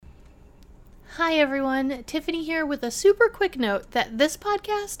Hi everyone, Tiffany here with a super quick note that this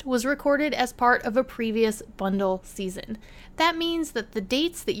podcast was recorded as part of a previous bundle season. That means that the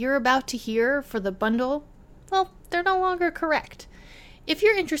dates that you're about to hear for the bundle, well, they're no longer correct. If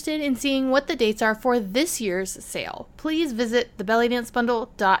you're interested in seeing what the dates are for this year's sale, please visit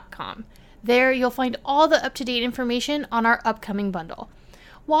thebellydancebundle.com. There you'll find all the up-to-date information on our upcoming bundle.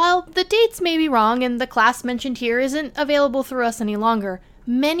 While the dates may be wrong and the class mentioned here isn't available through us any longer,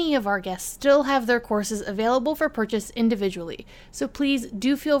 many of our guests still have their courses available for purchase individually, so please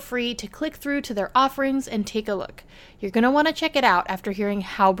do feel free to click through to their offerings and take a look. You're going to want to check it out after hearing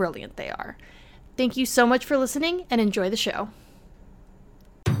how brilliant they are. Thank you so much for listening and enjoy the show.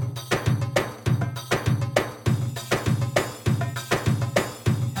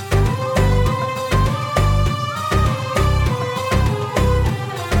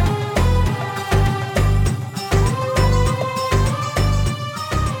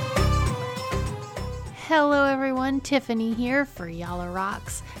 Hello everyone, Tiffany here for Yalla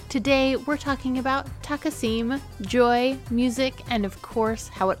Rocks. Today we're talking about Taksim, joy, music, and of course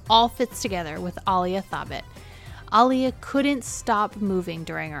how it all fits together with Alia Thabit. Alia couldn't stop moving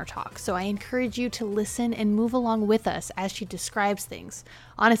during our talk, so I encourage you to listen and move along with us as she describes things.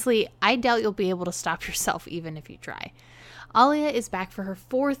 Honestly, I doubt you'll be able to stop yourself even if you try. Alia is back for her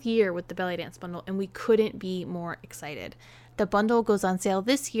 4th year with the Belly Dance Bundle, and we couldn't be more excited. The bundle goes on sale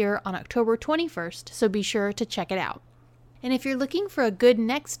this year on October 21st, so be sure to check it out. And if you're looking for a good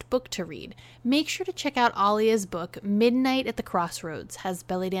next book to read, make sure to check out Alia's book, Midnight at the Crossroads, Has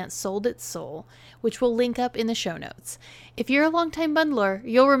Belly Dance Sold Its Soul, which we'll link up in the show notes. If you're a longtime bundler,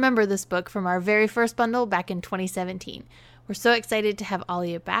 you'll remember this book from our very first bundle back in 2017. We're so excited to have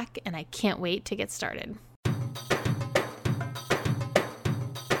Alia back, and I can't wait to get started.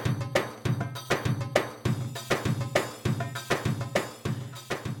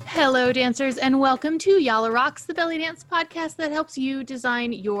 Hello, dancers, and welcome to Yalla Rocks, the belly dance podcast that helps you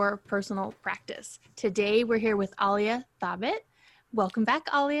design your personal practice. Today, we're here with Alia Thabit. Welcome back,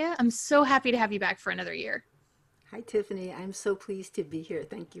 Alia. I'm so happy to have you back for another year. Hi, Tiffany. I'm so pleased to be here.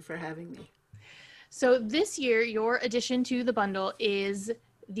 Thank you for having me. So this year, your addition to the bundle is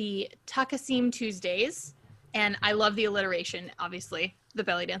the Taksim Tuesdays, and I love the alliteration, obviously, the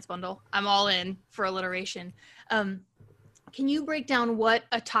belly dance bundle. I'm all in for alliteration. Can you break down what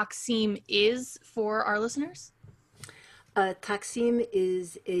a Taksim is for our listeners? A Taksim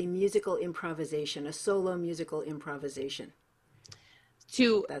is a musical improvisation, a solo musical improvisation.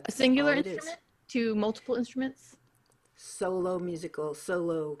 To That's a singular all it instrument? is. To multiple instruments? Solo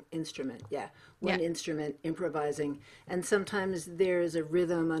instrument, yeah. One instrument improvising. And sometimes there's a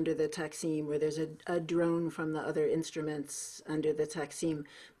rhythm under the Taksim, or there's a drone from the other instruments under the Taksim.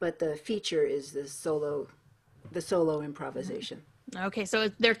 But the feature is the solo improvisation. Okay, so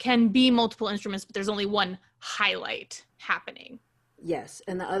there can be multiple instruments, but there's only one highlight happening. Yes,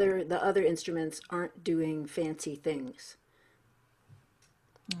 and the other instruments aren't doing fancy things.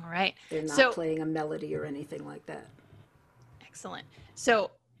 All right. They're not playing a melody or anything like that. Excellent. So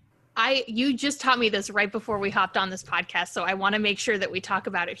you just taught me this right before we hopped on this podcast, so I want to make sure that we talk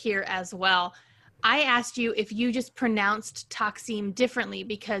about it here as well. I asked you if you just pronounced Taksim differently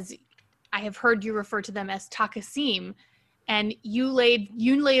because I have heard you refer to them as Taksim, and you laid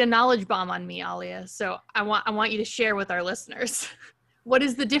a knowledge bomb on me, Alia. So I want you to share with our listeners. What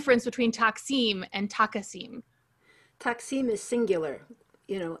is the difference between Taksim and Taksim? Taksim is singular,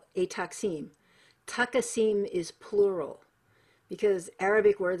 a Taksim. Taksim is plural, because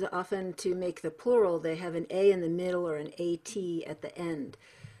Arabic words often, to make the plural, they have an A in the middle or an AT at the end.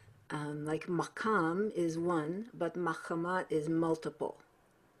 Like maqam is one, but maqamat is multiple.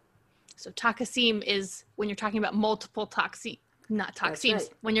 So Taksim is when you're talking about multiple Taksim, not Taksims. Right.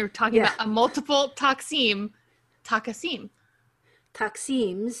 When you're talking about a multiple Taksim, Taksim.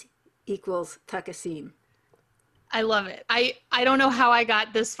 Taksims equals Taksim. I love it. I don't know how I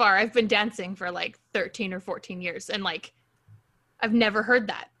got this far. I've been dancing for like 13 or 14 years, and I've never heard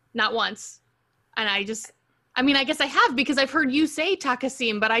that, not once. And I guess I have, because I've heard you say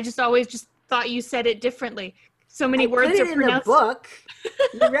Taksim, but I just always just thought you said it differently. So many words are pronounced. In the book.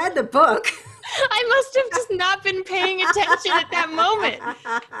 You read the book. I must have just not been paying attention at that moment.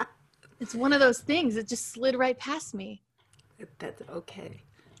 It's one of those things. It just slid right past me. That's okay.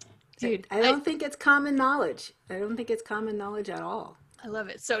 Dude, I don't think it's common knowledge. I don't think it's common knowledge at all. I love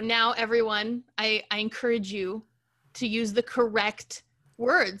it. So now, everyone, I encourage you to use the correct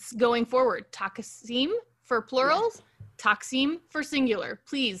words going forward. Taksim for plurals, Taksim for singular.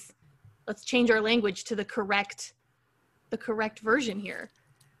 Please, let's change our language to the correct version here.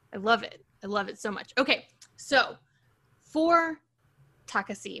 I love it. I love it so much. Okay, so for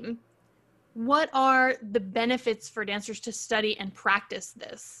Taksim, What are the benefits for dancers to study and practice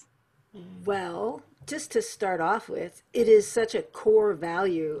this? Well, just to start off with, it is such a core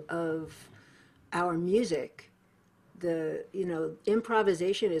value of our music.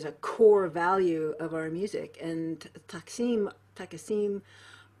 Improvisation is a core value of our music, and Taksim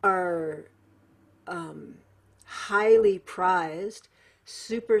are highly prized,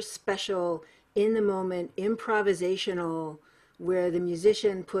 super special, in the moment, improvisational, where the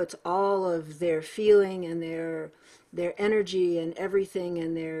musician puts all of their feeling and their energy and everything,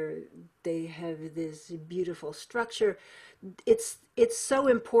 and they have this beautiful structure. It's so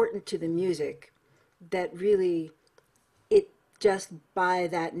important to the music that really it just by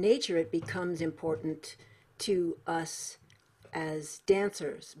that nature it becomes important to us as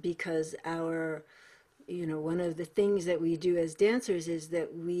dancers, because our one of the things that we do as dancers is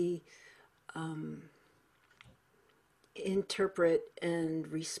that we interpret and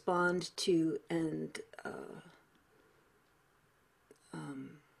respond to and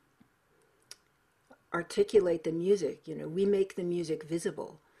articulate the music. We make the music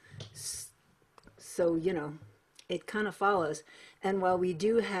visible. So, it kind of follows. And while we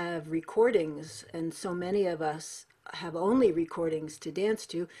do have recordings, and so many of us have only recordings to dance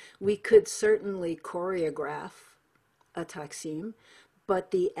to, we could certainly choreograph a taksim,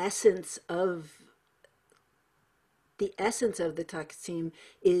 but the essence of the taksim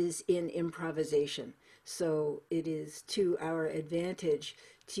is in improvisation. So it is to our advantage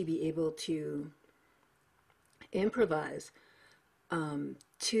to be able to improvise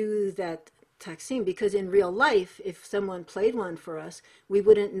to that taksim, because in real life, if someone played one for us, we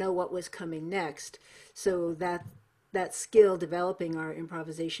wouldn't know what was coming next. So that skill, developing our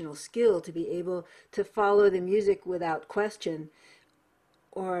improvisational skill to be able to follow the music without question,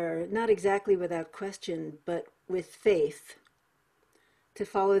 or not exactly without question, but with faith, to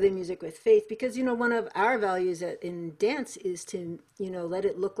follow the music with faith, because one of our values in dance is to let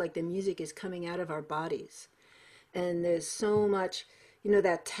it look like the music is coming out of our bodies. And there's so much,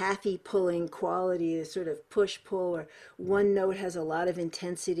 that taffy pulling quality, is sort of push pull, or one note has a lot of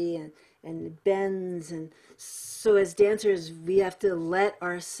intensity and bends. And so as dancers, we have to let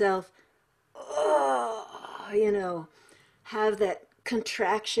ourselves, have that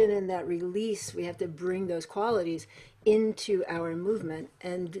contraction and that release. We have to bring those qualities into our movement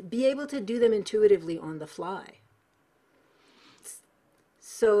and be able to do them intuitively on the fly.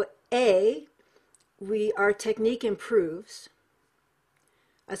 So, our technique improves.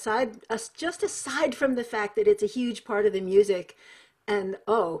 Just aside from the fact that it's a huge part of the music, and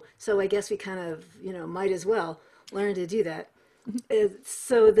so I guess we kind of might as well learn to do that.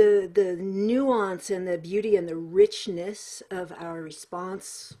 So the nuance and the beauty and the richness of our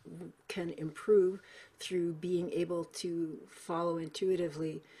response can improve through being able to follow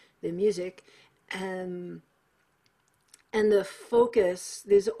intuitively the music, and the focus.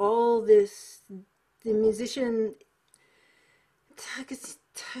 There's all this. The musician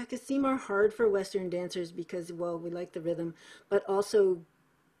Taksim are hard for Western dancers because, well, we like the rhythm, but also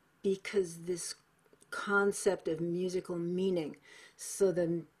because this concept of musical meaning. So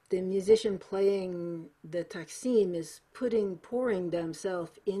the musician playing the taksim is pouring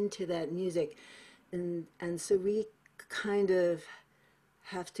themselves into that music, and so we kind of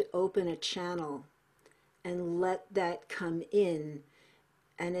have to open a channel and let that come in.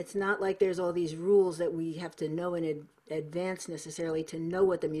 And it's not like there's all these rules that we have to know in advance necessarily to know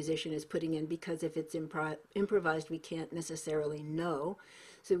what the musician is putting in, because if it's improvised, we can't necessarily know.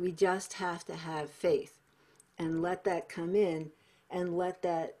 So we just have to have faith and let that come in and let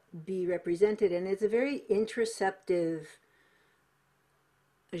that be represented. And it's a very introspective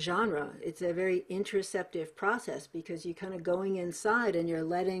genre. It's a very introspective process, because you're kind of going inside and you're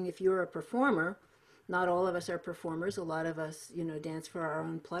letting, if you're a performer, not all of us are performers. A lot of us, dance for our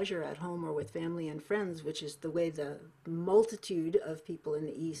own pleasure at home or with family and friends, which is the way the multitude of people in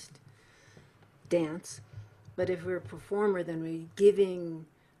the East dance. But if we're a performer, then we're giving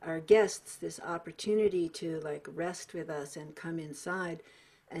our guests this opportunity to rest with us and come inside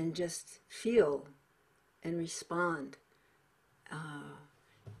and just feel and respond,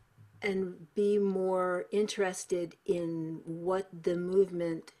 and be more interested in what the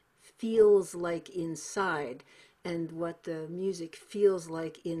movement feels like inside, and what the music feels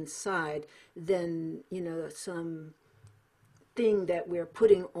like inside, than some thing that we're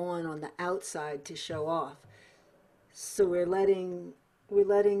putting on the outside to show off. So we're letting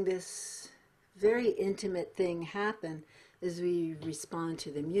this very intimate thing happen as we respond to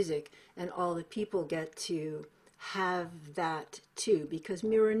the music, and all the people get to have that too, because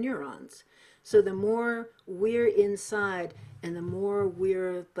mirror neurons. So the more we're inside and the more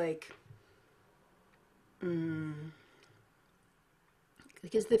we're Mm.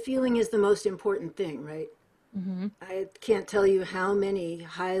 Because the feeling is the most important thing, right? Hmm. I can't tell you how many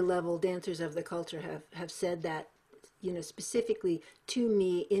high level dancers of the culture have said that, specifically to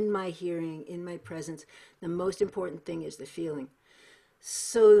me in my hearing, in my presence. The most important thing is the feeling.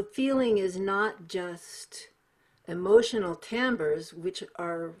 So the feeling is not just emotional timbres, which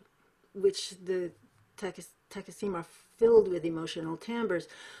the Takassim are filled with emotional timbres,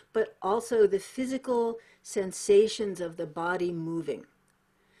 but also the physical sensations of the body moving.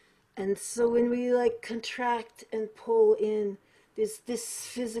 And so when we like contract and pull in, there's this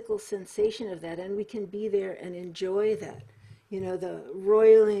physical sensation of that, and we can be there and enjoy that. The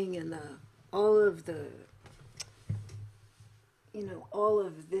roiling and all of the, all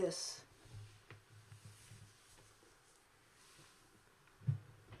of this,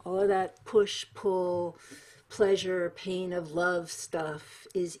 all of that push, pull, pleasure, pain of love stuff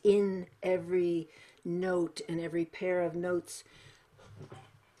is in every note and every pair of notes.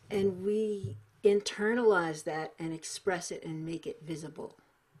 And we internalize that and express it and make it visible.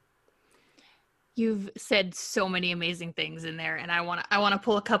 You've said so many amazing things in there, and I want to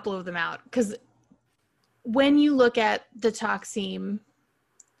pull a couple of them out, because when you look at the Taksim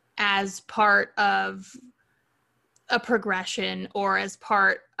as part of a progression or as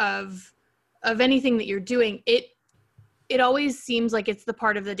part of anything that you're doing, it always seems like it's the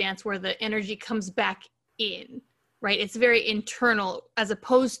part of the dance where the energy comes back in, right? It's very internal as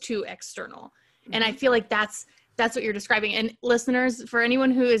opposed to external. Mm-hmm. And I feel like that's what you're describing. And listeners, for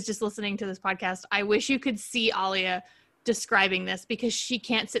anyone who is just listening to this podcast, I wish you could see Alia describing this, because she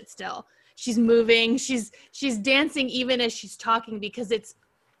can't sit still. She's moving, she's dancing even as she's talking, because it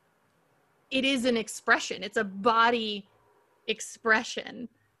is an expression. It's a body expression.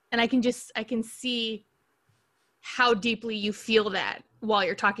 And I can see how deeply you feel that while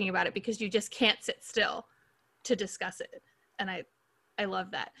you're talking about it, because you just can't sit still to discuss it. And I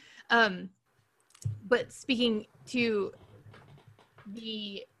love that. But speaking to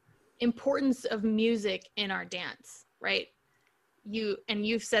the importance of music in our dance, right?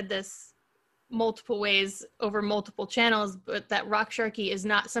 You've said this multiple ways over multiple channels, but that Rock Sharky is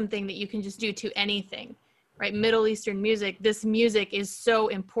not something that you can just do to anything, right? Middle Eastern music, this music is so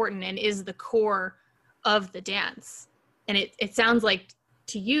important and is the core of the dance. And it sounds like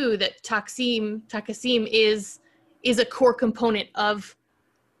to you that Takassim is a core component of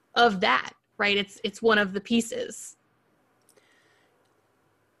that, right? It's one of the pieces.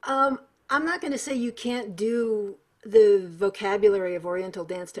 I'm not going to say you can't do the vocabulary of Oriental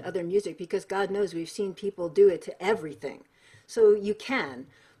dance to other music, because God knows we've seen people do it to everything. So you can,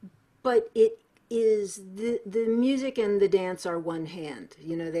 but it is the music and the dance are one hand.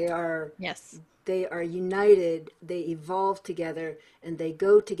 Yes. They are united, they evolve together, and they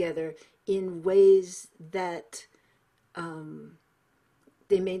go together in ways that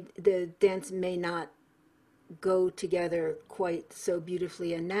the dance may not go together quite so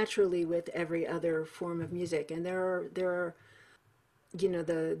beautifully and naturally with every other form of music. And there are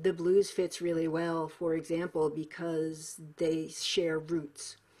the blues fits really well, for example, because they share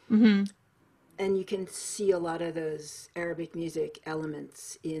roots. Mm-hmm. And you can see a lot of those Arabic music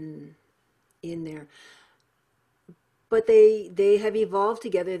elements in there. But they have evolved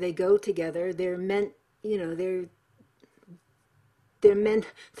together, they go together, they're meant, they're meant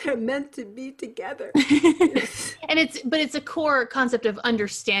they're meant to be together. And it's a core concept of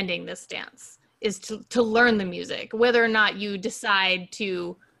understanding this dance is to learn the music, whether or not you decide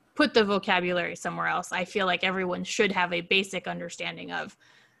to put the vocabulary somewhere else. I feel like everyone should have a basic understanding of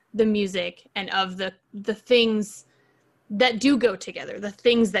the music and of the things that do go together, the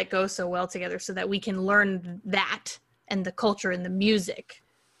things that go so well together, so that we can learn that and the culture and the music.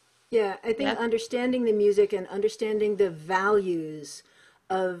 Yeah, I think Yeah. understanding the music and understanding the values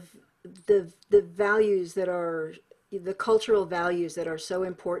of the values that are the cultural values that are so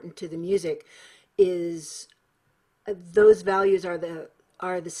important to the music is those values are the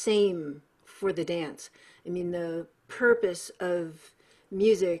same for the dance. I mean, the purpose of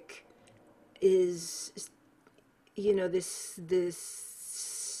music is this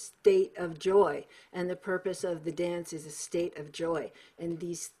state of joy, and the purpose of the dance is a state of joy, and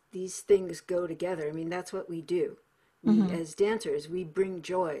these things go together. I mean, that's what we do. We, Mm-hmm. as dancers, we bring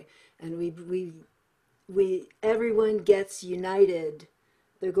joy, and we everyone gets united.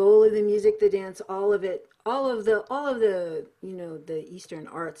 The goal of the music, the dance, all of it, all of the the Eastern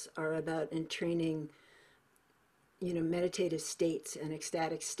arts are about entraining meditative states and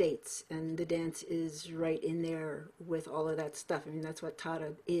ecstatic states, and the dance is right in there with all of that stuff. I mean, that's what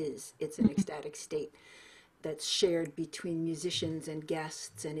Tata is. It's an ecstatic state. that's shared between musicians and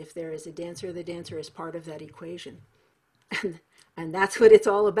guests. And if there is a dancer, the dancer is part of that equation. And, and that's what it's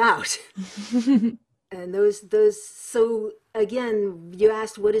all about. And so again, you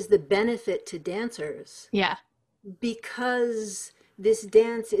asked what is the benefit to dancers? Yeah. Because this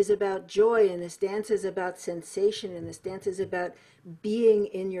dance is about joy, and this dance is about sensation, and this dance is about being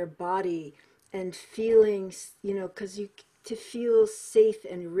in your body and feeling, because you to feel safe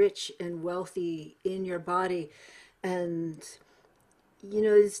and rich and wealthy in your body. And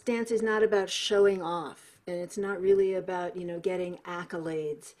this dance is not about showing off, and it's not really about getting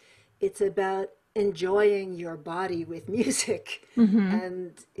accolades. It's about enjoying your body with music. Mm-hmm.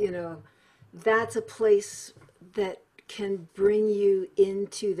 And that's a place that can bring you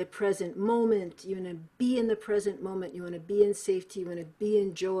into the present moment. You want to be in the present moment. You want to be in safety. You want to be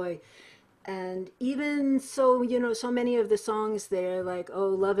in joy. And even so, so many of the songs there, like, oh,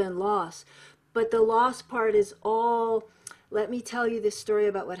 love and loss. But the loss part is all, let me tell you this story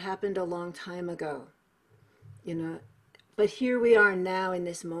about what happened a long time ago. But here we are now in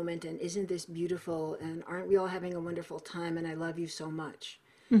this moment, and isn't this beautiful? And aren't we all having a wonderful time? And I love you so much.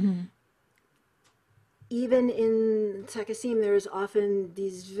 Mm-hmm. Even in Taksim, there's often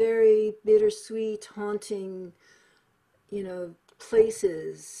these very bittersweet, haunting,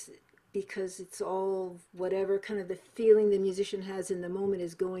 places, because it's all whatever kind of the feeling the musician has in the moment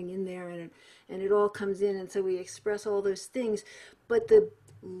is going in there, and it all comes in, and so we express all those things. But the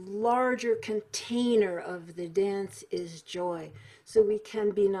larger container of the dance is joy. So we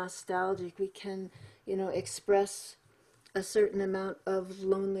can be nostalgic. We can, express a certain amount of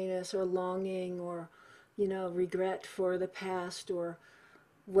loneliness or longing or regret for the past or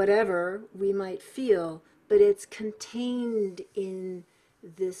whatever we might feel, but it's contained in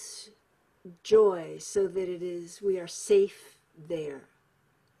this joy, so that we are safe there.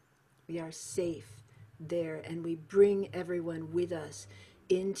 We are safe there, and we bring everyone with us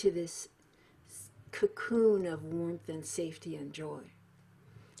into this cocoon of warmth and safety and joy.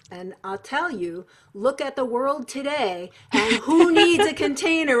 And I'll tell you, look at the world today, and who needs a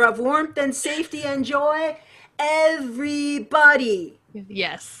container of warmth and safety and joy? Everybody.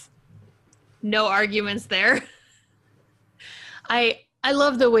 Yes. No arguments there. I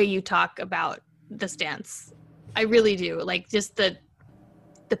love the way you talk about this dance. I really do. Like, just the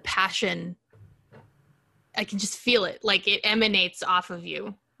passion. I can just feel it. Like, it emanates off of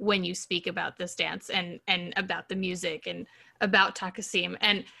you when you speak about this dance and about the music and about Taksim.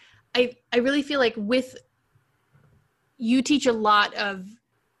 And I really feel like you teach a lot of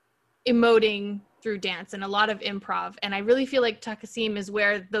emoting through dance and a lot of improv. And I really feel like Taksim is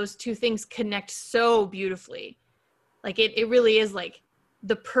where those two things connect so beautifully. Like, it really is like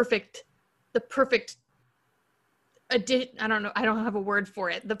the perfect I don't know, I don't have a word for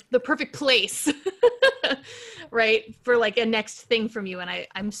it. The perfect place, right? For like a next thing from you. And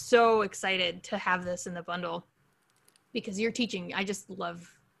I'm so excited to have this in the bundle, because you're teaching.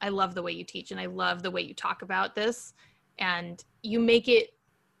 I love the way you teach, and I love the way you talk about this, and you make it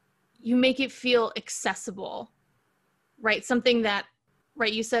feel accessible, right? Something that,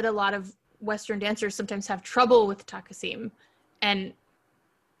 right, you said a lot of Western dancers sometimes have trouble with Taksim, and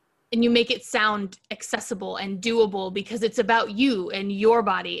you make it sound accessible and doable because it's about you and your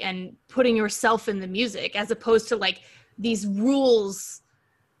body and putting yourself in the music, as opposed to like these rules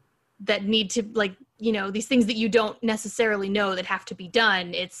that need to, like, these things that you don't necessarily know that have to be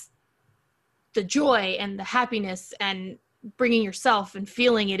done. It's the joy and the happiness and bringing yourself and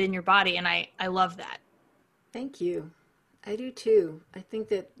feeling it in your body. And I love that. Thank you. I do too. I think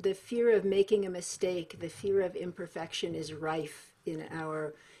that the fear of making a mistake, the fear of imperfection is rife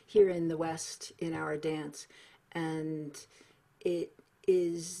here in the West, in our dance. And it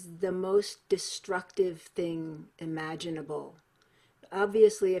is the most destructive thing imaginable.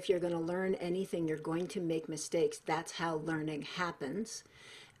 Obviously, if you're going to learn anything, you're going to make mistakes. That's how learning happens.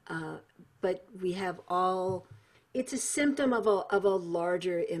 But we have it's a symptom of a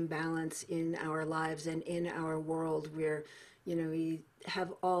larger imbalance in our lives and in our world, where, we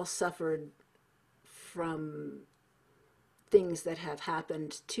have all suffered from things that have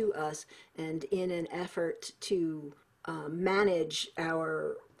happened to us, and in an effort to manage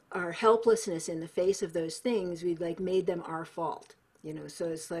our helplessness in the face of those things, we've like made them our fault. So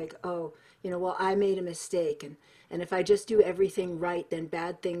it's like, oh, well, I made a mistake, and if I just do everything right, then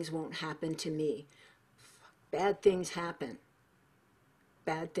bad things won't happen to me. Bad things happen.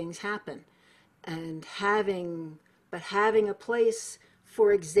 Bad things happen. And having a place,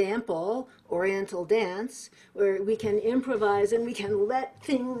 for example, Oriental dance, where we can improvise and we can let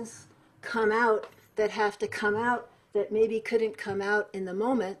things come out that have to come out, that maybe couldn't come out in the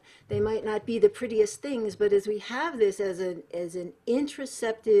moment. They might not be the prettiest things, but as we have this as an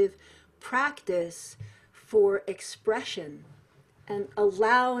introspective practice for expression and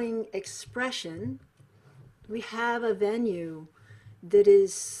allowing expression, we have a venue that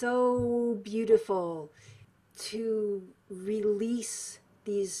is so beautiful to release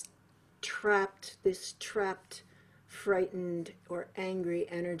this trapped, frightened, or angry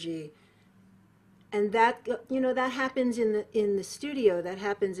energy. And that, that happens in the studio, that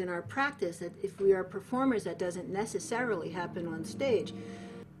happens in our practice. That if we are performers, that doesn't necessarily happen on stage.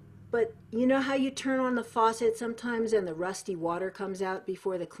 But you know how you turn on the faucet sometimes and the rusty water comes out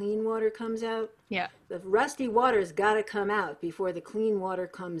before the clean water comes out? Yeah. The rusty water's got to come out before the clean water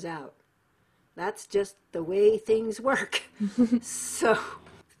comes out. That's just the way things work. So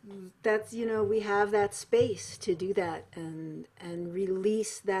that's, we have that space to do that and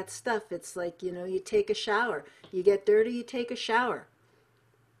release that stuff. It's like, you take a shower. You get dirty, you take a shower.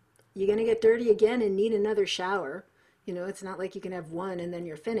 You're going to get dirty again and need another shower. It's not like you can have one and then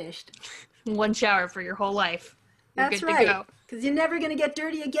you're finished. One shower for your whole life. You're That's good right. to go. Because you're never going to get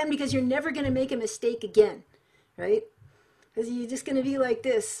dirty again, because you're never going to make a mistake again, right? Because you're just going to be like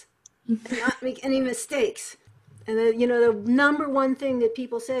this and not make any mistakes. And the number one thing that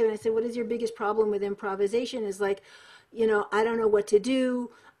people say when I say, what is your biggest problem with improvisation, is like, I don't know what to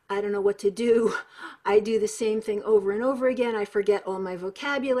do. I don't know what to do. I do the same thing over and over again. I forget all my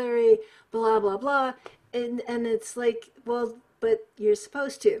vocabulary, blah, blah, blah. And it's like, well, but you're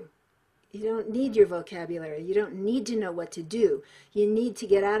supposed to. You don't need your vocabulary. You don't need to know what to do. You need to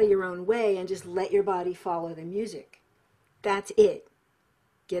get out of your own way and just let your body follow the music. That's it.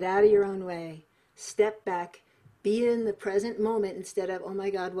 Get out of your own way. Step back. Be in the present moment instead of, oh my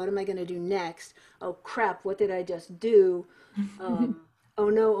God, what am I going to do next? Oh crap, what did I just do? Oh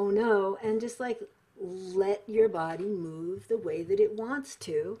no. And just like let your body move the way that it wants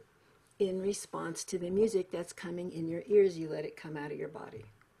to in response to the music that's coming in your ears. You let it come out of your body.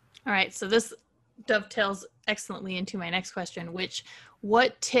 All right. So this dovetails excellently into my next question,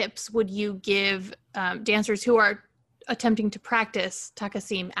 what tips would you give dancers who are attempting to practice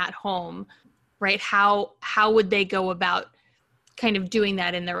Takasim at home, right? How would they go about kind of doing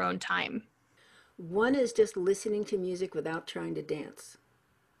that in their own time? One is just listening to music without trying to dance.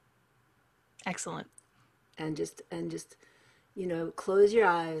 Excellent. And just close your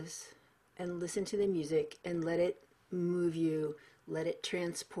eyes and listen to the music and let it move you, let it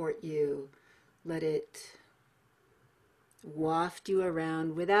transport you, let it waft you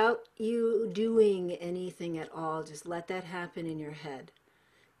around without you doing anything at all. Just let that happen in your head,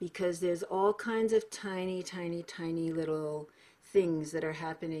 because there's all kinds of tiny, tiny, tiny little things that are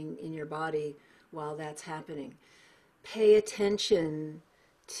happening in your body while that's happening. Pay attention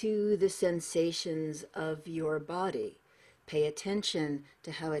to the sensations of your body. Pay attention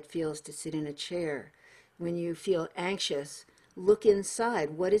to how it feels to sit in a chair. When you feel anxious, look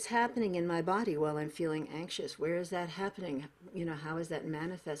inside. What is happening in my body while I'm feeling anxious? Where is that happening? How is that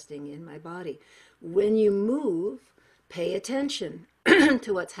manifesting in my body? When you move, pay attention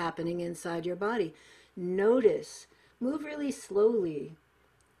to what's happening inside your body. Notice, move really slowly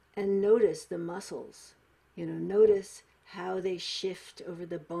and notice the muscles. Notice how they shift over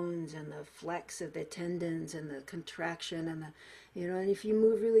the bones and the flex of the tendons and the contraction and and if you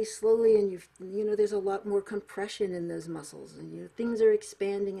move really slowly and there's a lot more compression in those muscles, and things are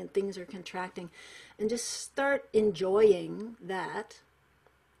expanding and things are contracting, and just start enjoying that.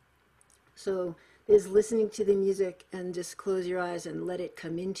 So there's listening to the music and just close your eyes and let it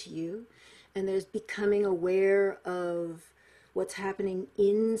come into you, and there's becoming aware of what's happening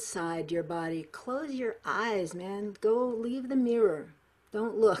inside your body. Close your eyes, man. Go leave the mirror.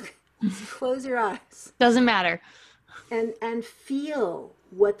 Don't look. Close your eyes. Doesn't matter. And feel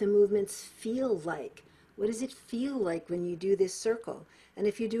what the movements feel like. What does it feel like when you do this circle? And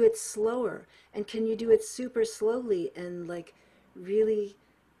if you do it slower, and can you do it super slowly and like really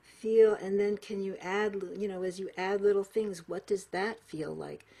feel, and then can you add, as you add little things, what does that feel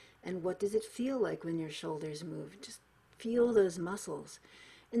like? And what does it feel like when your shoulders move? Just feel those muscles.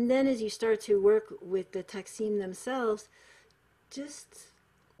 And then as you start to work with the Taksim themselves, just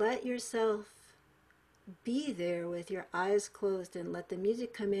let yourself be there with your eyes closed and let the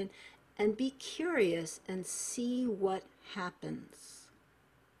music come in and be curious and see what happens.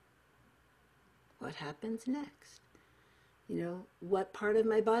 What happens next? What part of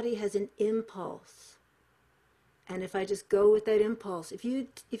my body has an impulse? And if I just go with that impulse, if you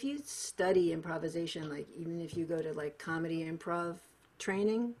study improvisation, like even if you go to like comedy improv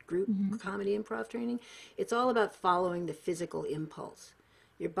training, group comedy improv training, it's all about following the physical impulse.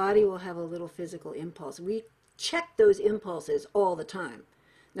 Your body will have a little physical impulse. We check those impulses all the time.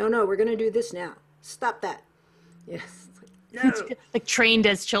 No, no, we're going to do this now. Stop that. Yes. No. Like trained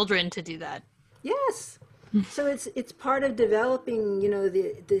as children to do that. Yes. So it's part of developing,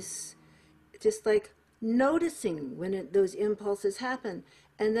 this, just like noticing when those impulses happen,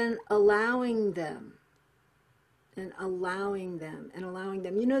 and then allowing them, and allowing them, and allowing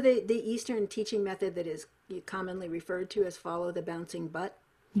them. The Eastern teaching method that is commonly referred to as follow the bouncing butt.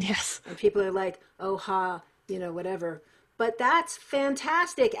 Yes. And people are like, oh, ha, whatever. But that's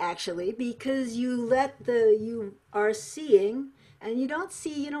fantastic, actually, because you are seeing, and you don't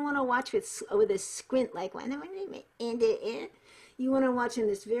want to watch with a squint like, you want to watch in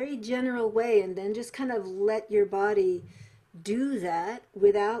this very general way, and then just kind of let your body do that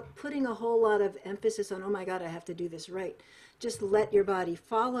without putting a whole lot of emphasis on, oh my God, I have to do this right. Just let your body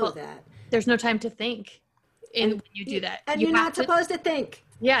follow that. There's no time to think when you do that. And you're not supposed to think.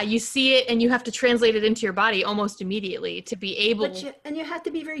 Yeah, you see it and you have to translate it into your body almost immediately to be able. And you have to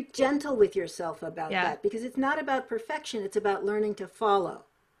be very gentle with yourself about that, because it's not about perfection, it's about learning to follow.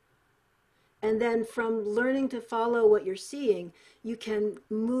 And then from learning to follow what you're seeing, you can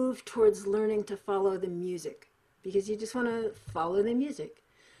move towards learning to follow the music, because you just want to follow the music.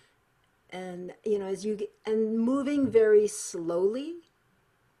 And, and moving very slowly.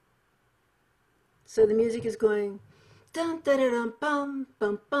 So the music is going, dum da da dum bum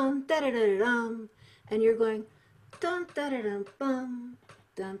bum bum da da da dum, and you're going dum da da dum bum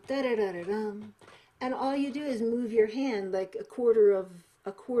dum da da da dum, and all you do is move your hand like a quarter of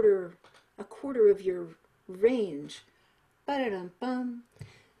your range. Ba da dum bum.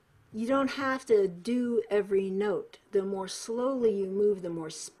 You don't have to do every note. The more slowly you move, the more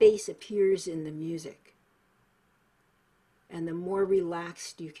space appears in the music, and the more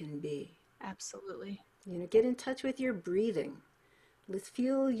relaxed you can be. Absolutely. Get in touch with your breathing. Let's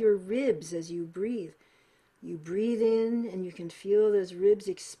feel your ribs as you breathe. You breathe in and you can feel those ribs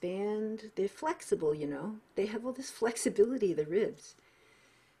expand. They're flexible, They have all this flexibility, the ribs.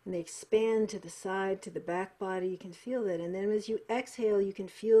 And they expand to the side, to the back body. You can feel that. And then as you exhale, you can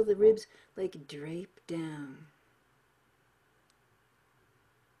feel the ribs like drape down.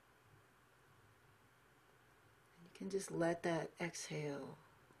 And you can just let that exhale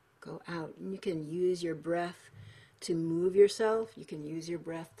go out. And you can use your breath to move yourself. You can use your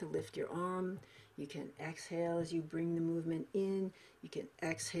breath to lift your arm. You can exhale as you bring the movement in. You can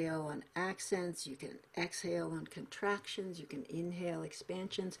exhale on accents. You can exhale on contractions. You can inhale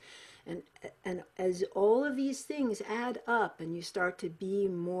expansions. And as all of these things add up and you start to be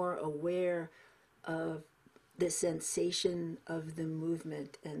more aware of the sensation of the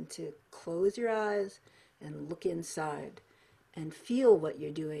movement, and to close your eyes and look inside and feel what you're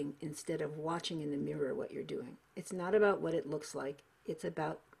doing instead of watching in the mirror what you're doing. It's not about what it looks like. It's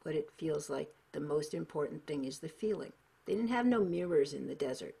about what it feels like. The most important thing is the feeling. They didn't have no mirrors in the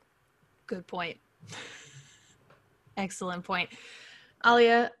desert. Good point. Excellent point.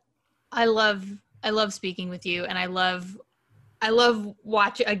 Alia, I love speaking with you, and I love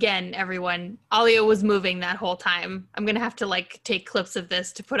watching, again, everyone, Alia was moving that whole time. I'm going to have to take clips of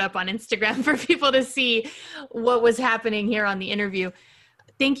this to put up on Instagram for people to see what was happening here on the interview.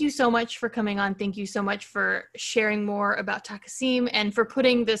 Thank you so much for coming on. Thank you so much for sharing more about Takassim and for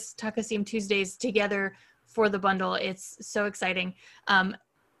putting this Takassim Tuesdays together for the bundle. It's so exciting.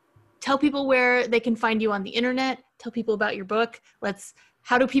 Tell people where they can find you on the internet. Tell people about your book.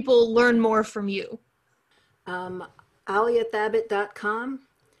 How do people learn more from you? AliaThabit.com.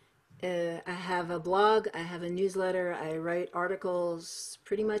 I have a blog. I have a newsletter. I write articles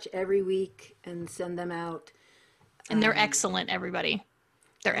pretty much every week and send them out. And they're excellent, everybody.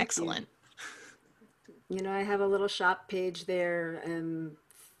 They're excellent. I have a little shop page there,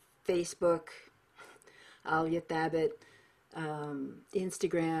 Facebook, Alia Thabit,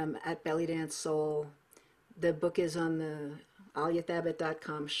 Instagram at Bellydance Soul. The book is on the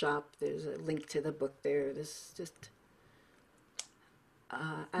AliaThabit.com shop. There's a link to the book there. That's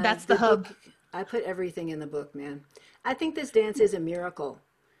the hub. I put everything in the book, man. I think this dance is a miracle,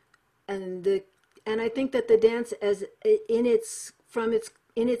 and I think that the dance,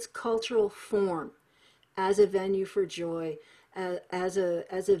 in its cultural form, as a venue for joy, as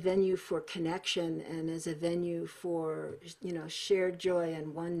a venue for connection, and as a venue for shared joy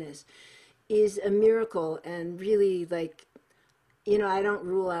and oneness, is a miracle. And really, I don't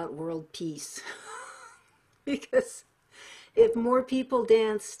rule out world peace because if more people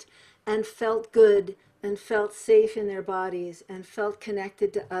danced and felt good and felt safe in their bodies and felt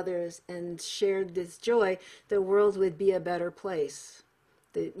connected to others and shared this joy, the world would be a better place.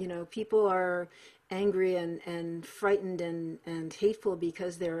 People are angry and frightened and hateful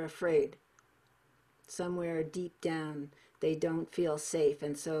because they're afraid. somewhere deep down they don't feel safe,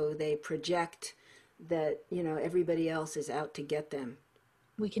 and so they project that, everybody else is out to get them.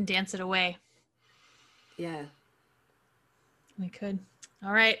 We can dance it away. Yeah. We could.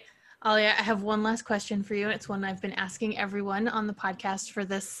 All right. Alia, I have one last question for you. It's one I've been asking everyone on the podcast for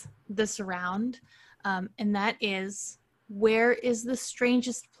this round. And that is, where is the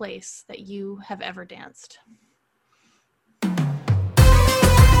strangest place that you have ever danced?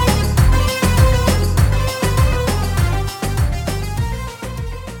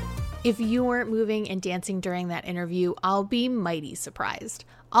 If you weren't moving and dancing during that interview, I'll be mighty surprised.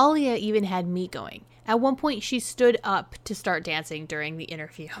 Alia even had me going. At one point, she stood up to start dancing during the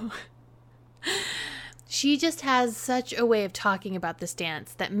interview. She just has such a way of talking about this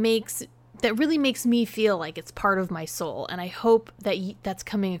dance that really makes me feel like it's part of my soul, and I hope that that's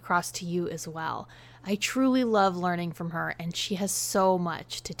coming across to you as well. I truly love learning from her, and she has so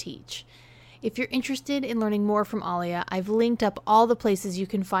much to teach. If you're interested in learning more from Alia, I've linked up all the places you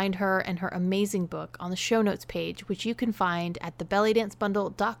can find her and her amazing book on the show notes page, which you can find at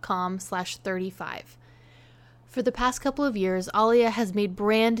thebellydancebundle.com/35. For the past couple of years, Alia has made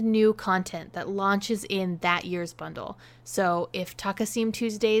brand new content that launches in that year's bundle. So if Takasim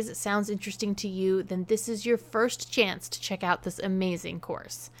Tuesdays sounds interesting to you, then this is your first chance to check out this amazing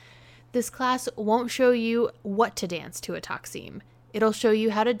course. This class won't show you what to dance to a Taksim. It'll show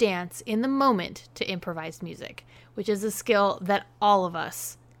you how to dance in the moment to improvised music, which is a skill that all of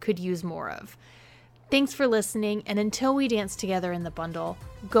us could use more of. Thanks for listening, and until we dance together in the bundle,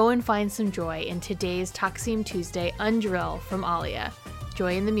 go and find some joy in today's Taksim Tuesday undrill from Alia.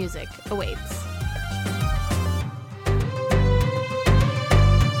 Joy in the music awaits.